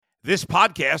This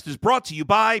podcast is brought to you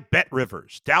by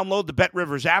BetRivers. Download the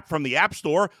BetRivers app from the App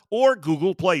Store or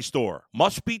Google Play Store.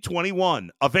 Must be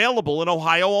 21. Available in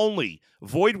Ohio only.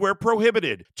 Void where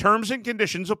prohibited. Terms and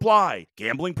conditions apply.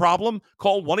 Gambling problem?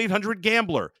 Call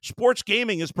 1-800-GAMBLER. Sports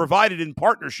gaming is provided in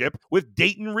partnership with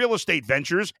Dayton Real Estate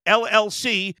Ventures,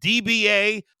 LLC,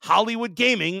 DBA, Hollywood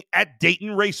Gaming at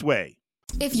Dayton Raceway.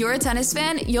 If you're a tennis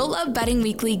fan, you'll love Betting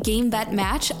Weekly Game Bet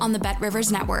Match on the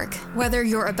BetRivers Network. Whether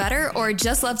you're a bettor or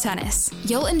just love tennis,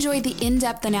 you'll enjoy the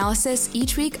in-depth analysis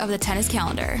each week of the tennis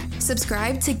calendar.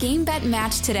 Subscribe to Game Bet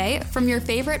Match today from your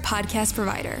favorite podcast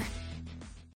provider.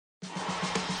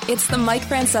 It's the Mike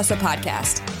Francesa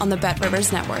Podcast on the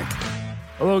BetRivers Network.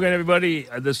 Hello again, everybody.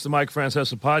 This is the Mike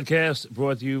Francesa Podcast,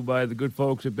 brought to you by the good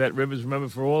folks at BetRivers. Remember,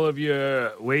 for all of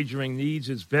your wagering needs,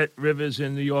 it's BetRivers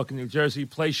in New York and New Jersey.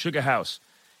 Play Sugar House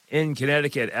in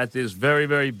Connecticut at this very,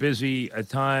 very busy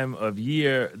time of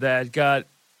year that got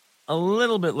a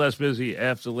little bit less busy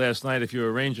after last night if you're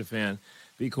a Ranger fan,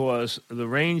 because the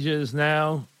Rangers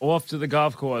now off to the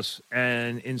golf course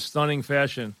and in stunning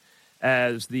fashion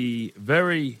as the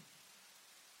very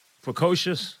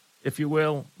precocious, if you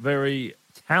will, very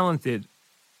talented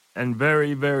and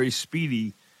very, very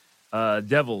speedy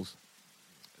Devils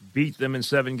beat them in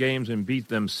 7 games and beat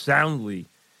them soundly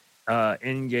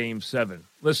in Game 7.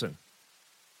 Listen,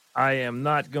 I am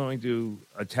not going to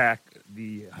attack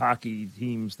the hockey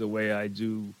teams the way I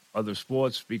do other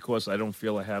sports because I don't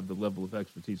feel I have the level of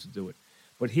expertise to do it.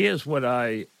 But here's what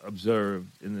I observed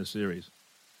in this series.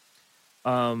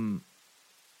 The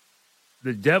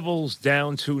Devils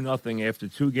down 2-0 after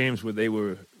 2 games where they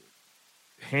were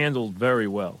handled very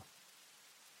well,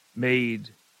 made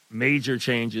major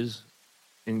changes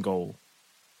in goal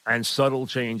and subtle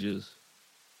changes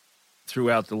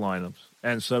throughout the lineups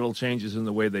and subtle changes in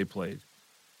the way they played,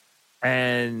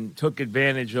 and took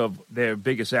advantage of their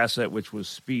biggest asset, which was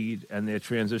speed and their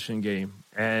transition game,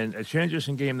 and a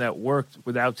transition game that worked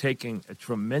without taking a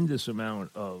tremendous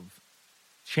amount of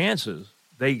chances.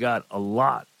 They got a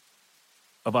lot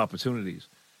of opportunities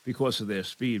because of their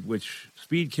speed, which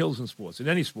speed kills in sports, in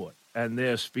any sport, and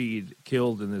their speed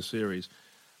killed in this series.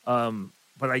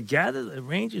 But I gather the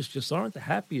Rangers just aren't the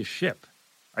happiest ship.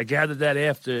 I gathered that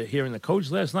after hearing the coach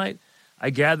last night.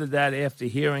 I gathered that after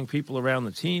hearing people around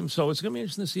the team. So it's going to be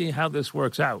interesting to see how this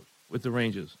works out with the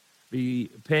Rangers.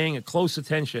 Be paying a close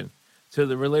attention to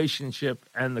the relationship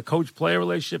and the coach-player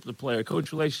relationship, the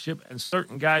player-coach relationship, and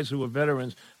certain guys who are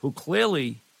veterans who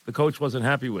clearly the coach wasn't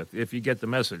happy with, if you get the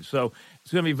message. So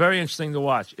it's going to be very interesting to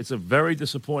watch. It's a very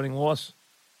disappointing loss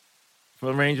for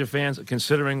the Ranger fans,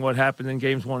 considering what happened in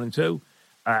games 1 and 2.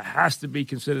 Has to be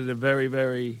considered a very,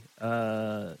 very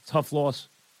tough loss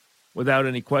without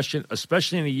any question,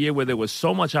 especially in a year where there was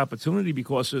so much opportunity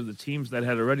because of the teams that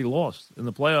had already lost in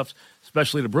the playoffs,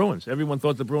 especially the Bruins. Everyone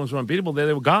thought the Bruins were unbeatable.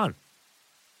 They were gone.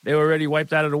 They were already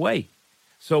wiped out of the way.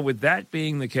 So with that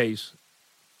being the case,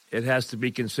 it has to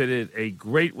be considered a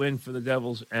great win for the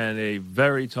Devils and a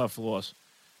very tough loss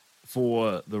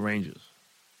for the Rangers.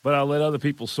 But I'll let other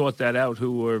people sort that out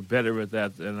who are better at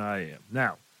that than I am.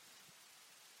 Now,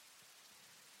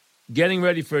 getting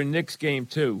ready for Knicks Game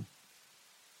 2,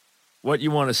 what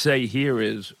you want to say here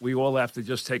is we all have to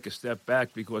just take a step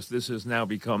back because this has now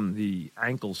become the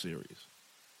ankle series.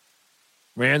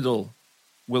 Randall,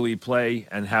 will he play,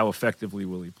 and how effectively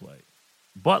will he play?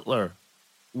 Butler,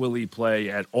 will he play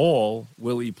at all?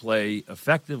 Will he play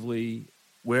effectively?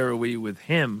 Where are we with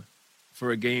him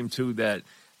for a Game 2 that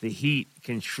the Heat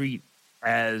can treat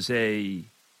as a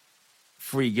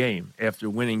free game after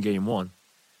winning Game 1?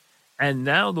 And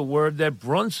now the word that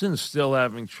Brunson's still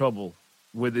having trouble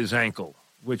with his ankle,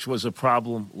 which was a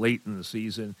problem late in the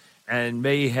season, and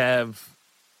may have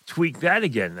tweaked that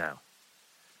again now.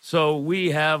 So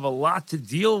we have a lot to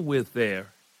deal with there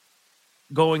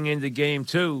going into Game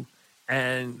 2.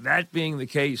 And that being the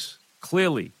case,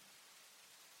 clearly,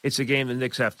 it's a game the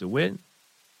Knicks have to win.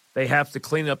 They have to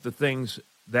clean up the things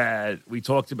that we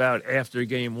talked about after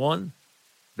Game 1.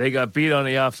 They got beat on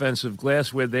the offensive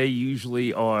glass where they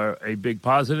usually are a big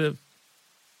positive.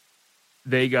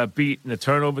 They got beat in the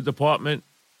turnover department.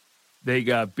 They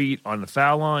got beat on the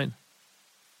foul line.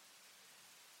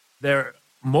 They're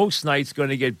most nights going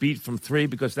to get beat from 3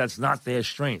 because that's not their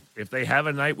strength. If they have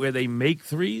a night where they make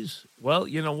threes, well,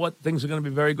 you know what? Things are going to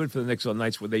be very good for the Knicks on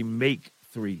nights where they make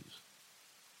threes.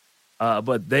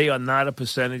 But they are not a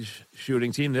percentage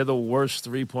shooting team. They're the worst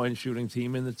three-point shooting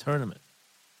team in the tournament.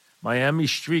 Miami's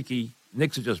streaky.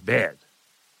 Knicks are just bad.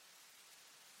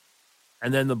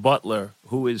 And then the Butler,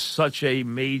 who is such a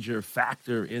major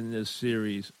factor in this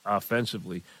series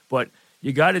offensively. But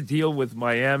you got to deal with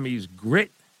Miami's grit,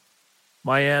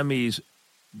 Miami's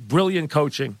brilliant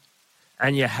coaching,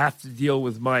 And you have to deal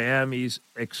with Miami's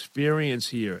experience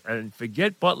here. And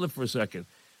forget Butler for a second.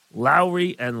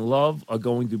 Lowry and Love are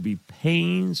going to be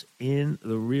pains in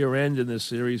the rear end in this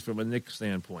series from a Knicks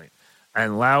standpoint.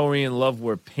 And Lowry and Love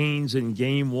were pains in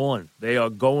game one. They are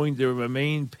going to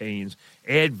remain pains.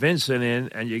 Add Vincent in,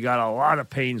 and you got a lot of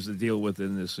pains to deal with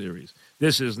in this series.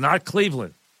 This is not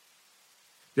Cleveland.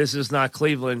 This is not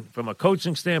Cleveland from a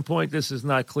coaching standpoint. This is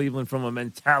not Cleveland from a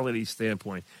mentality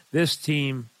standpoint. This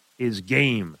team is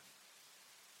game.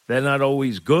 They're not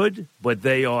always good, but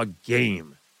they are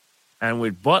game. And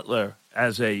with Butler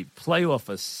as a playoff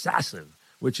assassin,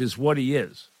 which is what he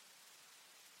is,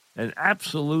 an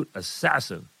absolute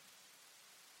assassin,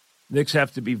 Knicks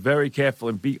have to be very careful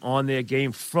and be on their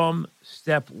game from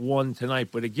step one tonight.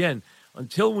 But again,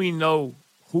 until we know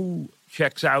who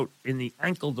checks out in the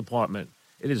ankle department,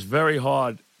 it is very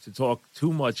hard to talk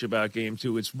too much about game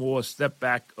two. It's more step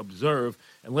back, observe,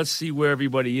 and let's see where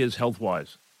everybody is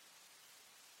health-wise.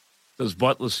 Does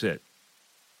Butler sit?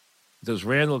 Does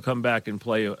Randall come back and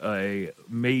play a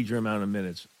major amount of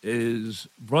minutes? Is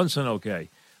Brunson okay?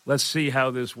 Let's see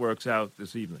how this works out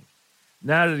this evening.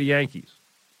 Now to the Yankees.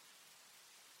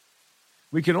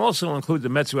 We can also include the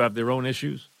Mets, who have their own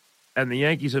issues, and the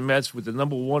Yankees and Mets with the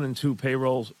number 1 and 2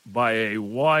 payrolls by a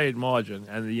wide margin,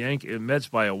 and the Mets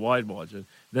by a wide margin.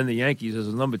 Then the Yankees as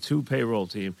a number 2 payroll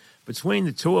team. Between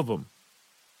the two of them,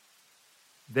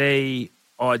 they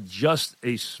are just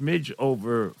a smidge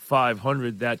over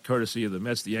 500, that courtesy of the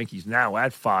Mets. The Yankees now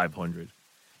at 500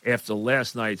 after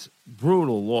last night's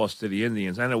brutal loss to the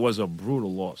Indians, and it was a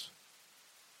brutal loss.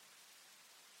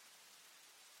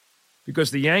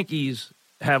 Because the Yankees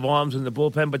have arms in the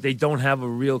bullpen, but they don't have a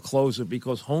real closer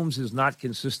because Holmes is not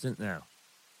consistent now.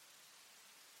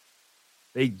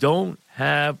 They don't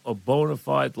have a bona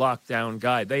fide lockdown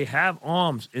guy. They have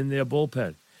arms in their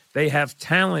bullpen. They have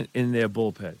talent in their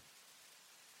bullpen.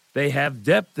 They have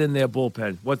depth in their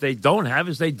bullpen. What they don't have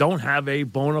is they don't have a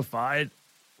bona fide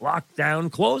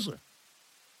lockdown closer.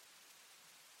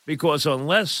 Because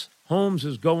unless Holmes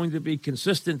is going to be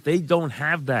consistent, they don't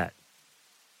have that.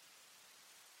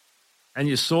 And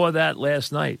you saw that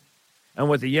last night. And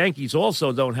what the Yankees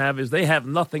also don't have is they have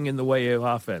nothing in the way of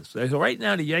offense. So right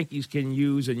now the Yankees can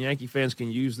use, and Yankee fans can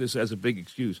use this as a big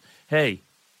excuse. Hey,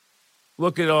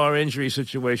 look at our injury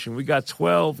situation. We got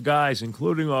 12 guys,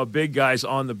 including our big guys,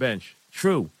 on the bench.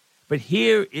 True. But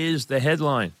here is the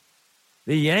headline.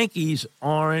 The Yankees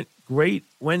aren't great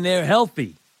when they're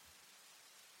healthy.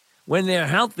 When they're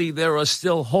healthy, there are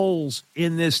still holes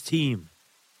in this team.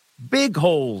 Big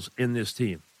holes in this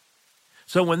team.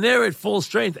 So when they're at full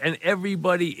strength and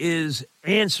everybody is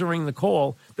answering the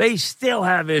call, they still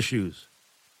have issues.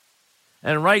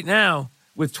 And right now,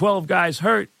 with 12 guys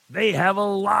hurt, they have a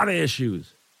lot of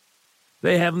issues.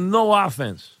 They have no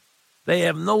offense. They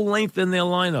have no length in their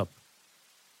lineup.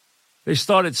 They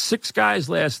started 6 guys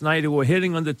last night who were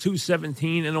hitting under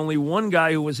 217 and only 1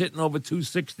 guy who was hitting over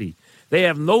 260. They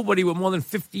have nobody with more than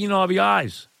 15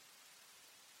 RBIs.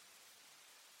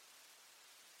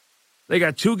 They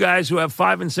got 2 guys who have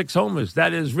 5 and 6 homers.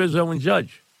 That is Rizzo and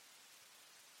Judge.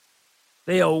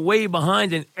 They are way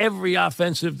behind in every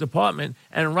offensive department.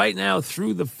 And right now,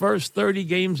 through the first 30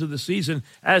 games of the season,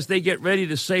 as they get ready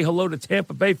to say hello to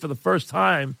Tampa Bay for the first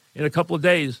time in a couple of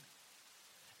days,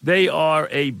 they are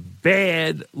a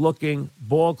bad-looking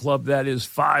ball club that is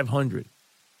 500.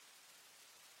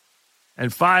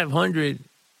 And 500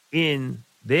 in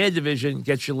their division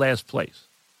gets you last place.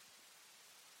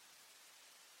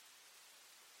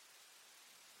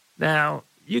 Now,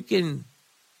 you can,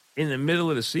 in the middle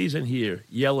of the season here,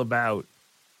 yell about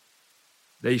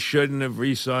they shouldn't have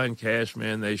re-signed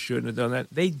Cashman. They shouldn't have done that.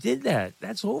 They did that.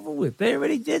 That's over with. They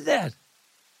already did that.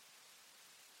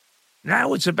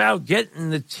 Now it's about getting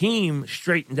the team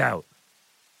straightened out.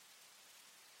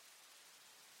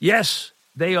 Yes,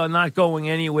 they are not going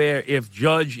anywhere if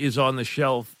Judge is on the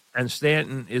shelf and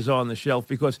Stanton is on the shelf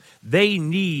because they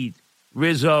need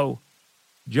Rizzo,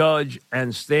 Judge,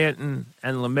 and Stanton,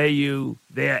 and LeMahieu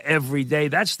there every day.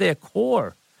 That's their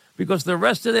core because the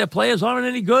rest of their players aren't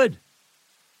any good.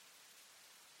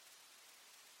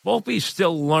 Volpe's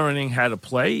still learning how to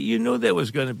play. You knew there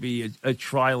was going to be a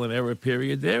trial and error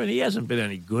period there, and he hasn't been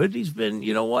any good. He's been,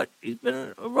 you know what? He's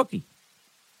been a rookie.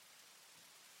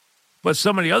 But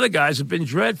some of the other guys have been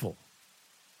dreadful.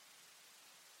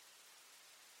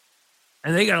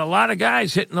 And they got a lot of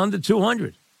guys hitting under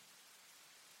 200.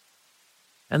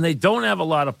 And they don't have a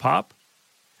lot of pop.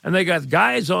 And they got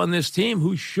guys on this team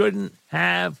who shouldn't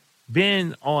have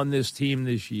been on this team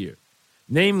this year,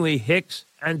 namely Hicks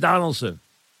and Donaldson,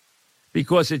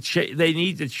 because they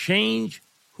need to change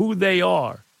who they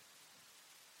are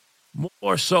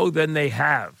more so than they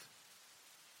have.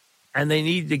 And they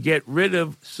need to get rid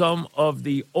of some of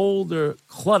the older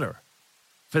clutter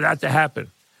for that to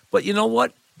happen. But you know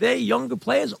what? Their younger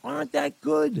players aren't that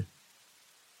good.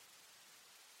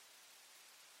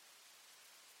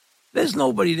 There's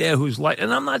nobody there who's like,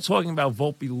 and I'm not talking about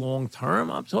Volpe long term.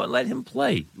 I'm talking, let him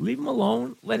play. Leave him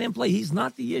alone. Let him play. He's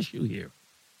not the issue here.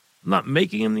 I'm not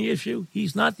making him the issue.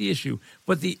 He's not the issue.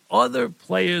 But the other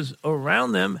players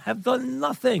around them have done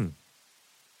nothing.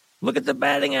 Look at the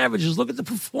batting averages. Look at the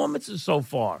performances so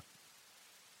far.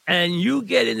 And you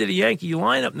get into the Yankee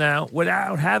lineup now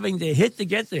without having to hit to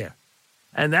get there.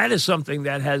 And that is something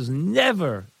that has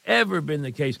never, ever been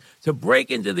the case. To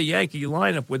break into the Yankee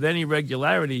lineup with any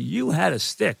regularity, you had a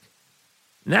stick.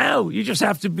 Now you just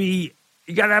have to you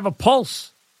got to have a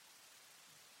pulse.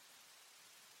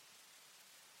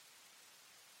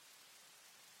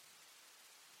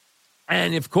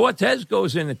 And if Cortez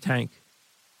goes in the tank,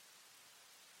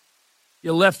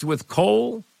 you're left with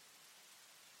Cole,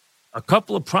 a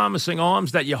couple of promising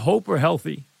arms that you hope are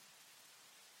healthy,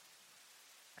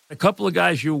 a couple of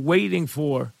guys you're waiting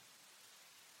for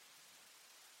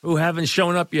who haven't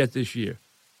shown up yet this year.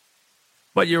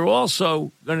 But you're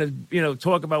also going to,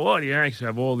 talk about, the Yankees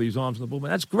have all these arms in the bullpen.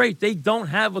 That's great. They don't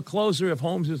have a closer if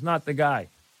Holmes is not the guy.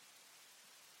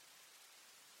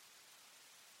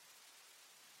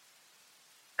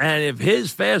 And if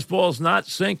his fastball's not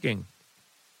sinking,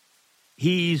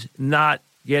 he's not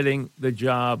getting the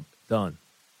job done.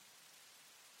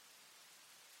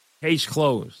 Case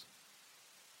closed.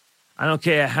 I don't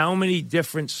care how many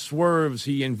different swerves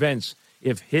he invents.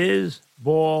 If his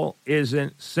ball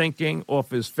isn't sinking off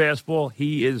his fastball,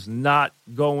 he is not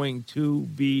going to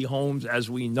be Holmes as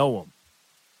we know him.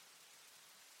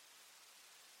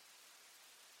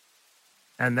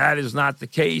 And that is not the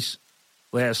case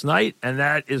last night, and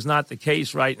that is not the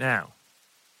case right now.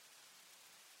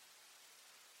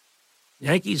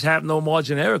 Yankees have no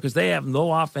margin of error because they have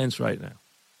no offense right now.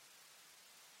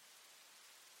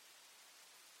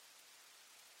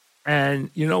 And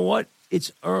you know what?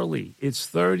 It's early. It's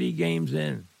 30 games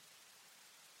in.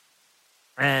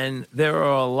 And there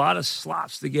are a lot of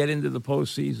slots to get into the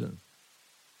postseason.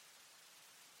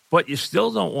 But you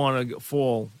still don't want to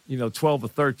fall, 12 or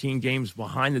 13 games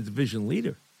behind the division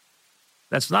leader.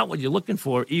 That's not what you're looking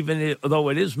for, even though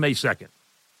it is May 2nd.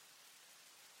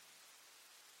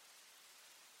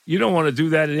 You don't want to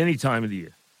do that at any time of the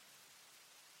year.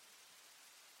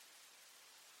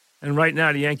 And right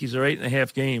now, the Yankees are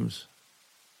 8.5 games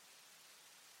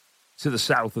to the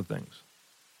south of things.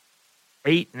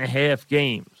 8.5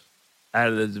 games out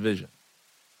of the division.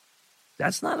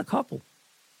 That's not a couple.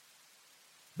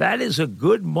 That is a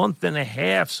good month and a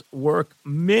half's work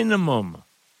minimum.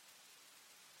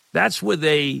 That's with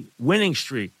a winning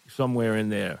streak somewhere in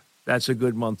there. That's a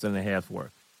good month and a half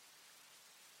work.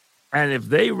 And if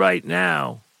they right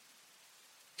now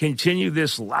continue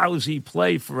this lousy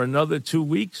play for another 2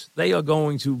 weeks, they are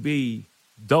going to be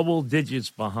double digits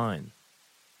behind.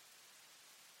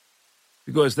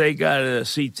 Because they got to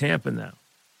see Tampa now.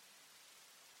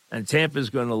 And Tampa's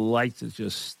going to like to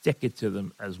just stick it to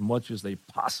them as much as they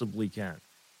possibly can.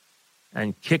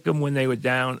 And kick them when they were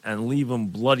down and leave them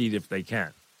bloodied if they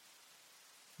can.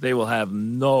 They will have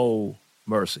no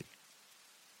mercy.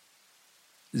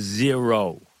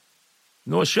 Zero.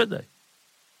 Nor should they.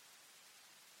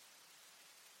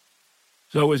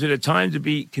 So is it a time to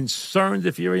be concerned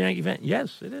if you're a Yankee fan?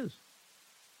 Yes, it is.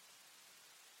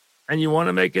 And you want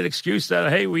to make an excuse that,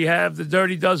 hey, we have the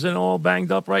Dirty Dozen all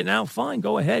banged up right now? Fine,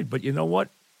 go ahead. But you know what?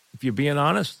 If you're being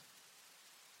honest,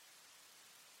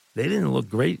 they didn't look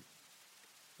great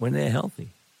when they're healthy.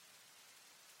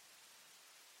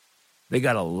 They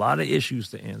got a lot of issues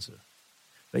to answer.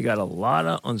 They got a lot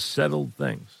of unsettled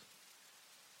things.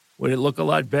 Would it look a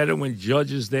lot better when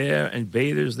Judge is there and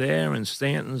Bader's there and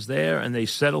Stanton's there and they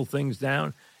settle things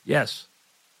down? Yes.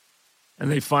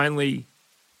 And they finally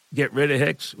get rid of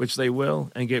Hicks, which they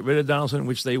will, and get rid of Donaldson,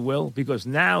 which they will, because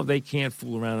now they can't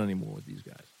fool around anymore with these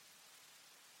guys.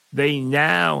 They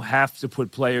now have to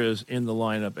put players in the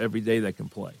lineup every day that can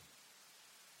play.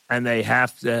 And they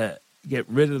have to get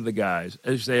rid of the guys,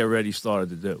 as they already started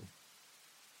to do.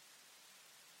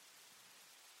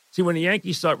 See, when the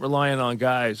Yankees start relying on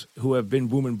guys who have been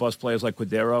boom and bust players like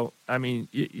Cordero, I mean,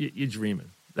 you're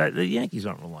dreaming. The Yankees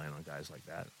aren't relying on guys like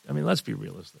that. I mean, let's be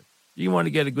realistic. You want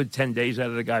to get a good 10 days out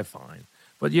of the guy, fine.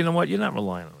 But you know what? You're not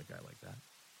relying on a guy like that.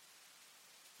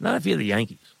 Not if you're the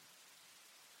Yankees.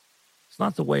 It's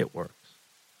not the way it works.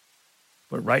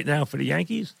 But right now, for the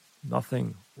Yankees,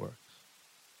 nothing works.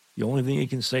 The only thing you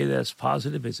can say that's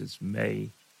positive is it's May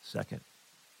 2nd.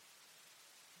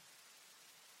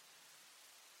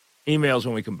 Emails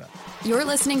when we come back. You're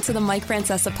listening to the Mike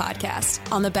Francesa podcast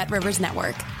on the Bet Rivers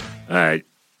Network. All right.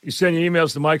 You send your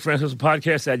emails to Mike Francesa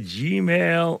podcast at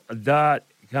gmail.com.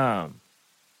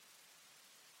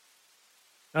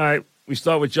 All right. We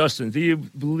start with Justin. Do you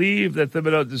believe that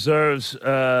Thibodeau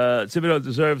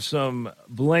deserves some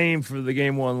blame for the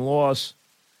Game 1 loss?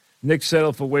 Knicks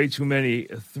settled for way too many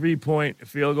 3-point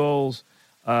field goals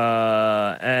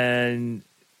and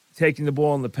taking the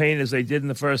ball in the paint as they did in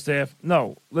the first half.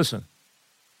 No, listen.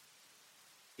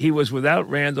 He was without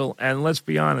Randall, and let's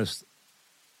be honest,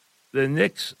 the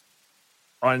Knicks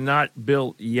are not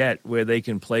built yet where they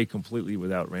can play completely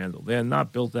without Randall. They're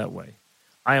not built that way.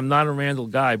 I am not a Randall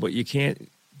guy, but you can't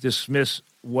dismiss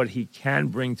what he can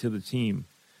bring to the team,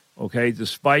 okay?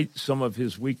 Despite some of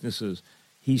his weaknesses,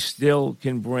 he still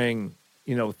can bring,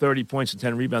 30 points and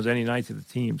 10 rebounds any night to the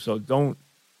team. So don't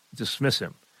dismiss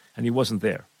him. And he wasn't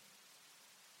there.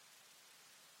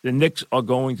 The Knicks are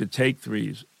going to take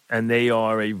threes, and they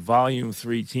are a volume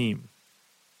 3 team.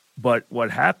 But what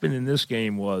happened in this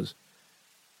game was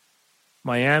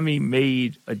Miami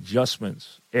made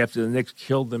adjustments after the Knicks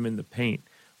killed them in the paint.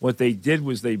 What they did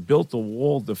was they built a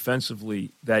wall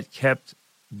defensively that kept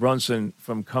Brunson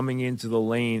from coming into the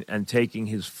lane and taking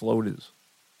his floaters.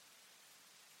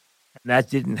 And that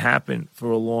didn't happen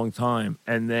for a long time.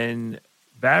 And then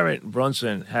Barrett and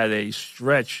Brunson had a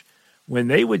stretch when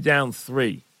they were down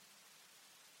 3.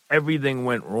 Everything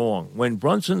went wrong. When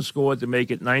Brunson scored to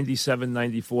make it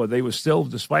 97-94, they were still,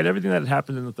 despite everything that had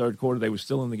happened in the third quarter, they were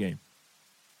still in the game.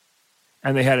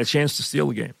 And they had a chance to steal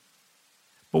the game.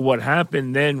 But what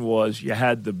happened then was you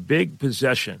had the big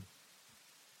possession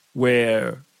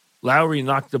where Lowry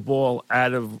knocked the ball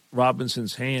out of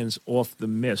Robinson's hands off the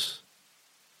miss.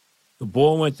 The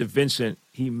ball went to Vincent.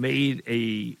 He made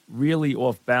a really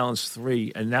off-balance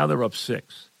 3, and now they're up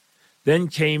 6. Then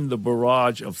came the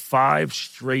barrage of 5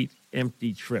 straight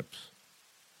empty trips.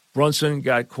 Brunson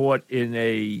got caught in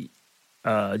a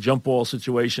jump ball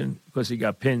situation because he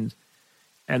got pinned,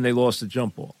 and they lost the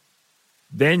jump ball.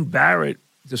 Then Barrett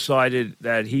decided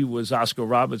that he was Oscar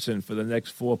Robertson for the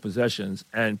next 4 possessions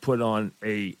and put on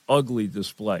a ugly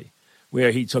display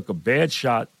where he took a bad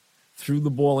shot, threw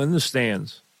the ball in the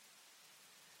stands,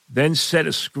 then set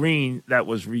a screen that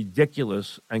was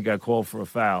ridiculous and got called for a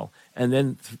foul, and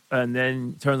then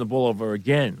turned the ball over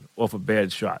again off a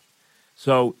bad shot.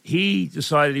 So he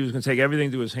decided he was going to take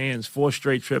everything to his hands, 4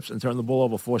 straight trips, and turn the ball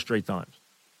over 4 straight times.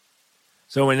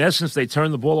 So in essence, they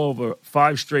turned the ball over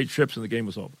 5 straight trips, and the game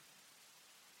was over.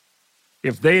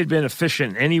 If they had been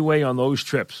efficient anyway on those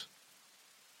trips,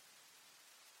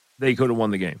 they could have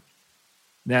won the game.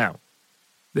 Now,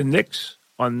 the Knicks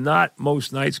are not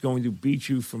most nights going to beat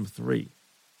you from 3.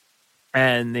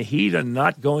 And the Heat are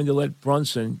not going to let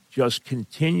Brunson just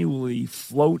continually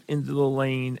float into the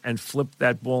lane and flip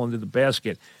that ball into the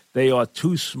basket. They are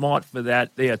too smart for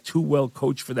that. They are too well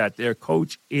coached for that. Their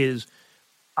coach is,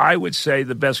 I would say,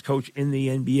 the best coach in the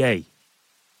NBA.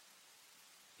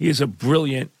 He is a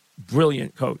brilliant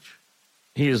coach.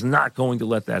 He is not going to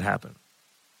let that happen.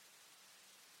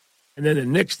 And then the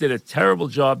Knicks did a terrible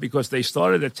job because they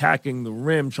started attacking the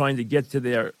rim, trying to get to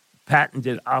their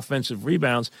patented offensive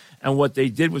rebounds. And what they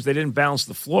did was they didn't balance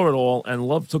the floor at all, and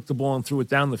Love took the ball and threw it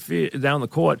down the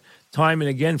court time and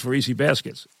again for easy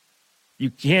baskets.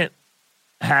 You can't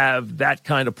have that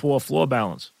kind of poor floor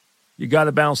balance. You got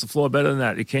to balance the floor better than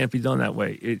that. It can't be done that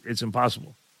way. It's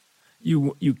impossible.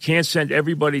 You can't send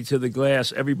everybody to the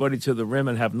glass, everybody to the rim,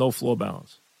 and have no floor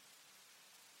balance.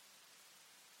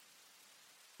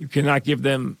 You cannot give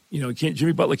them,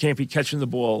 Jimmy Butler can't be catching the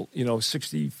ball,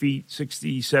 60 feet,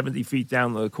 60, 70 feet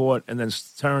down the court and then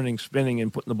turning, spinning,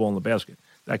 and putting the ball in the basket.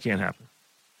 That can't happen.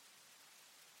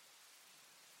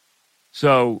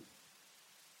 So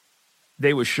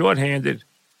they were shorthanded.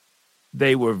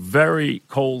 They were very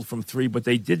cold from 3, but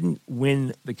they didn't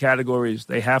win the categories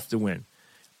they have to win.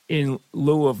 In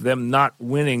lieu of them not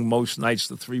winning most nights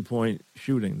the 3-point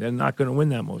shooting. They're not going to win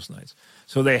that most nights.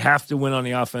 So they have to win on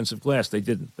the offensive glass. They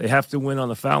didn't. They have to win on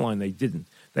the foul line. They didn't.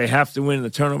 They have to win in the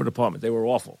turnover department. They were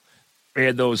awful.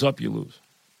 Add those up, you lose.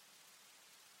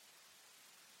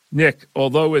 Nick,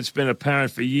 although it's been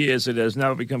apparent for years, it has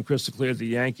now become crystal clear that the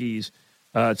Yankees,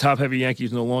 top-heavy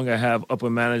Yankees, no longer have upper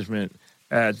management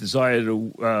desire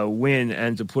to win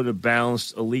and to put a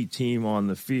balanced elite team on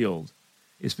the field.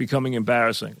 It's becoming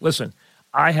embarrassing. Listen,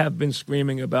 I have been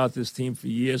screaming about this team for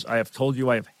years. I have told you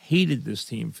I have hated this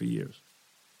team for years.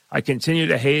 I continue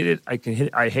to hate it.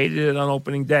 I hated it on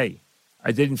opening day.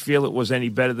 I didn't feel it was any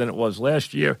better than it was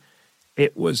last year.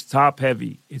 It was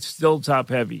top-heavy. It's still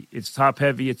top-heavy. It's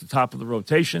top-heavy at the top of the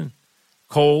rotation.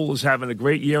 Cole is having a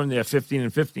great year, and they're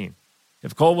 15-15.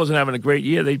 If Cole wasn't having a great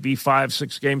year, they'd be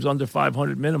 5-6 games under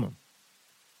 500 minimum.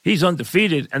 He's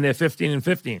undefeated, and they're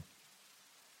 15-15.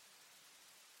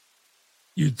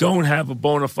 You don't have a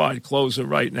bona fide closer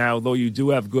right now, though you do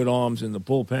have good arms in the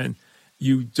bullpen.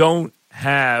 You don't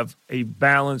have a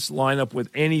balanced lineup with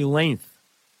any length.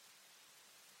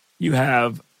 You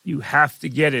have to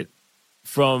get it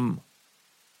from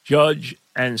Judge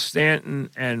and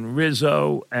Stanton and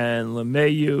Rizzo and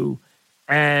LeMahieu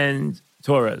and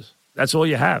Torres. That's all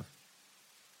you have.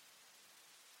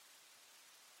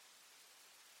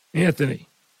 Anthony.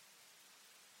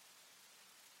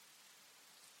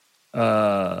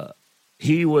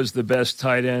 He was the best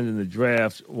tight end in the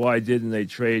draft. Why didn't they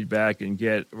trade back and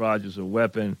get Rodgers a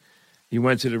weapon? He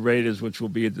went to the Raiders, which will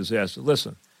be a disaster.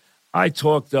 Listen, I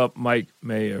talked up Mike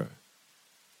Mayer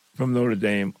from Notre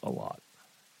Dame a lot.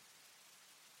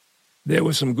 There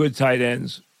were some good tight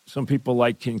ends. Some people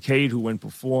like Kincaid, who went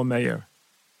before Mayer.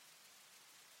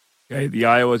 Okay, the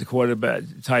Iowa quarterback,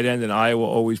 tight end in Iowa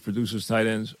always produces tight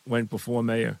ends, went before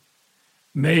Mayer.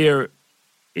 Mayer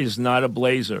is not a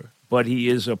blazer, but he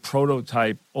is a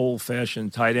prototype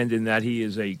old-fashioned tight end in that he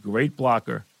is a great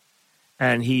blocker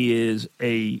and he is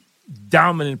a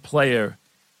dominant player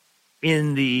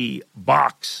in the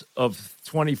box of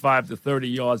 25 to 30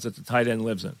 yards that the tight end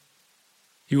lives in.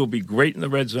 He will be great in the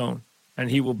red zone,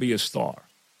 and he will be a star.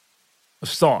 A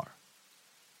star.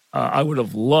 I would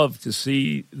have loved to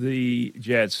see the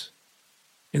Jets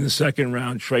in the second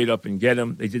round trade up and get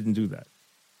him. They didn't do that.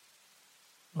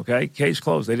 Okay? Case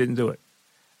closed. They didn't do it.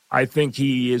 I think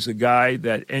he is a guy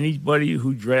that anybody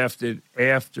who drafted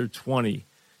after 20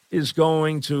 is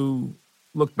going to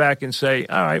look back and say,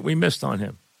 all right, we missed on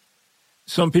him.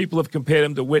 Some people have compared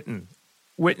him to Witten.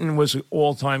 Witten was an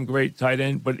all-time great tight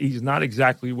end, but he's not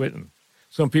exactly Witten.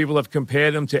 Some people have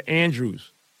compared him to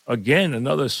Andrews. Again,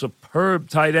 another superb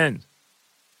tight end.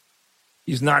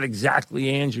 He's not exactly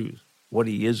Andrews. What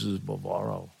he is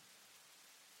Bavaro.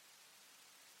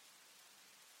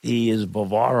 He is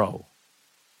Bavaro.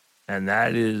 And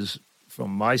that is,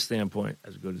 from my standpoint,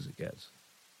 as good as it gets.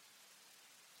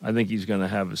 I think he's going to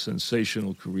have a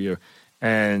sensational career.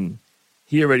 And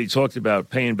he already talked about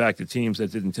paying back the teams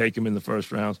that didn't take him in the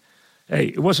first round. Hey,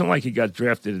 it wasn't like he got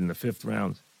drafted in the 5th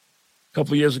round. A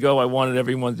couple of years ago, I wanted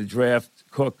everyone to draft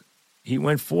Cook. He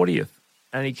went 40th,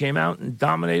 and he came out and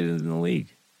dominated in the league.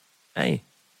 Hey,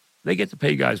 they get to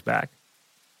pay guys back.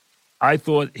 I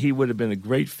thought he would have been a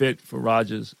great fit for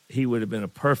Rodgers. He would have been a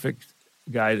perfect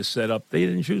guy to set up. They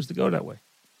didn't choose to go that way.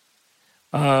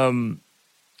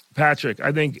 Patrick,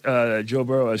 I think Joe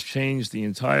Burrow has changed the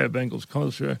entire Bengals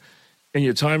culture. In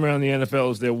your time around the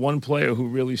NFL, is there one player who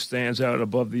really stands out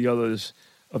above the others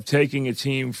of taking a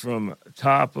team from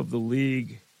top of the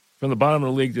league, from the bottom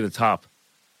of the league to the top?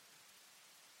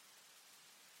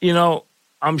 You know,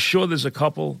 I'm sure there's a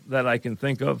couple that I can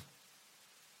think of.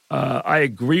 I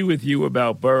agree with you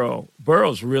about Burrow.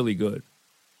 Burrow's really good.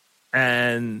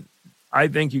 And I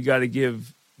think you got to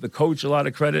give the coach a lot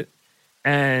of credit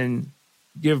and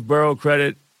give Burrow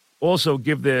credit. Also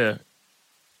give their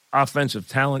offensive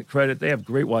talent credit. They have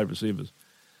great wide receivers.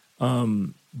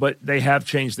 But they have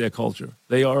changed their culture.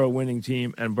 They are a winning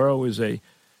team, and Burrow is a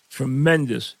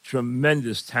tremendous,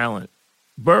 tremendous talent.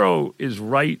 Burrow is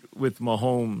right with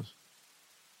Mahomes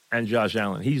and Josh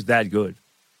Allen. He's that good.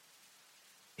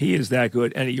 He is that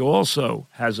good. And he also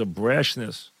has a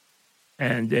brashness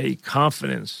and a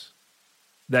confidence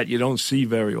that you don't see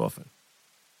very often.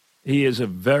 He is a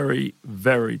very,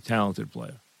 very talented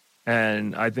player.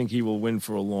 And I think he will win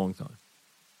for a long time.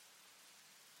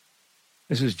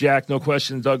 This is Jack. No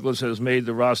question Douglas has made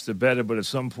the roster better, but at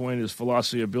some point his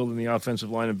philosophy of building the offensive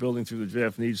line and building through the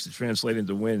draft needs to translate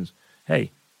into wins.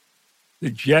 Hey, the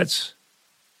Jets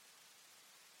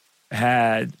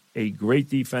had a great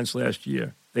defense last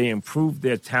year. They improved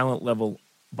their talent level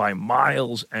by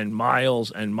miles and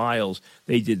miles and miles.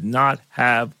 They did not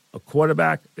have a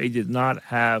quarterback. They did not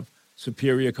have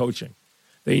superior coaching.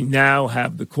 They now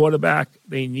have the quarterback.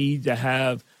 They need to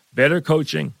have better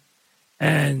coaching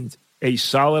and a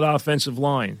solid offensive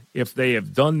line. If they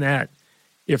have done that,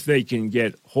 if they can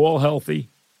get Hall healthy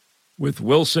with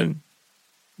Wilson,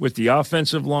 with the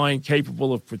offensive line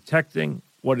capable of protecting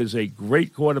what is a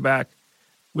great quarterback,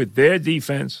 with their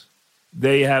defense,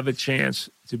 they have a chance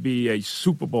to be a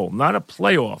Super Bowl, not a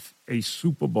playoff, a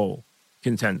Super Bowl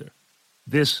contender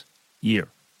this year.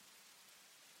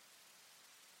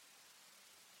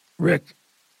 Rick,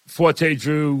 Forte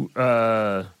drew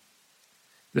the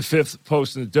 5th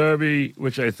post in the Derby,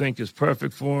 which I think is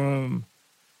perfect for him.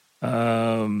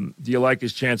 Do you like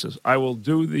his chances? I will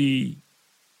do the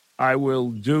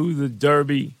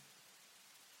Derby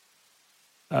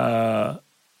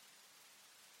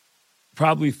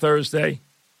probably Thursday.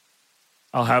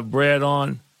 I'll have Brad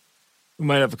on. We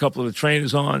might have a couple of the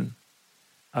trainers on.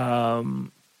 I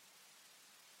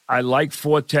like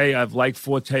Forte. I've liked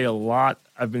Forte a lot.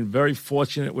 I've been very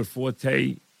fortunate with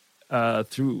Forte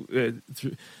through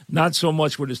not so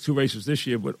much with his 2 races this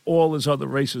year, but all his other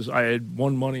races, I had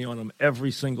won money on him every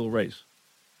single race.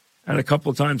 And a couple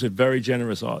of times at very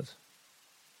generous odds,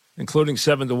 including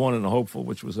 7-1 in a hopeful,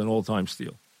 which was an all-time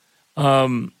steal.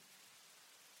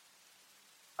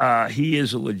 He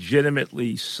is a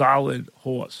legitimately solid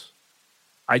horse.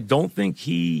 I don't think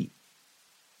he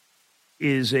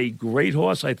is a great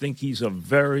horse. I think he's a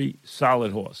very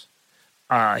solid horse.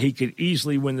 He could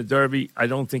easily win the Derby. I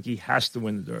don't think he has to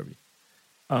win the Derby.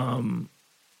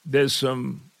 There's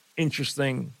some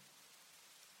interesting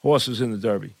horses in the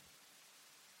Derby.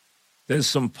 There's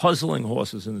some puzzling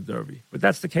horses in the Derby, but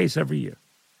that's the case every year.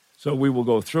 So we will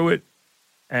go through it,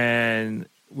 and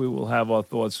we will have our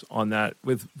thoughts on that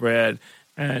with Brad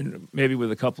and maybe with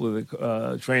a couple of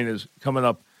the trainers coming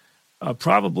up.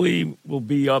 Probably will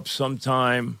be up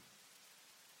sometime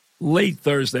late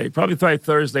Thursday. Probably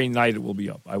Thursday night it will be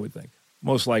up, I would think.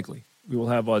 Most likely. We will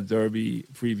have our Derby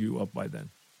preview up by then.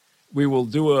 We will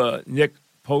do a Nick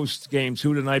post game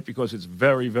 2 tonight because it's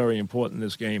very, very important,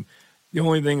 this game. The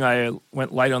only thing I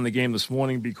went light on the game this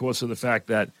morning because of the fact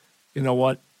that, you know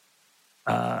what,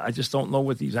 I just don't know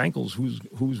with these ankles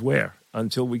who's where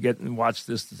until we get and watch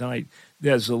this tonight.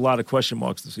 There's a lot of question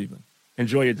marks this evening.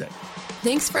 Enjoy your day.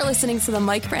 Thanks for listening to the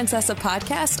Mike Francesa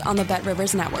podcast on the Bet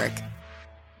Rivers Network.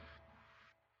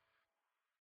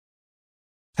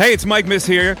 Hey, it's Mike Miss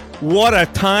here. What a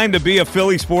time to be a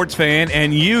Philly sports fan,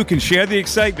 and you can share the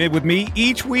excitement with me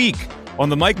each week on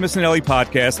the Mike Missinelli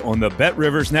podcast on the Bet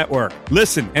Rivers Network.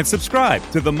 Listen and subscribe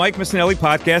to the Mike Missinelli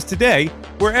podcast today,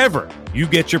 wherever you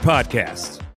get your podcasts.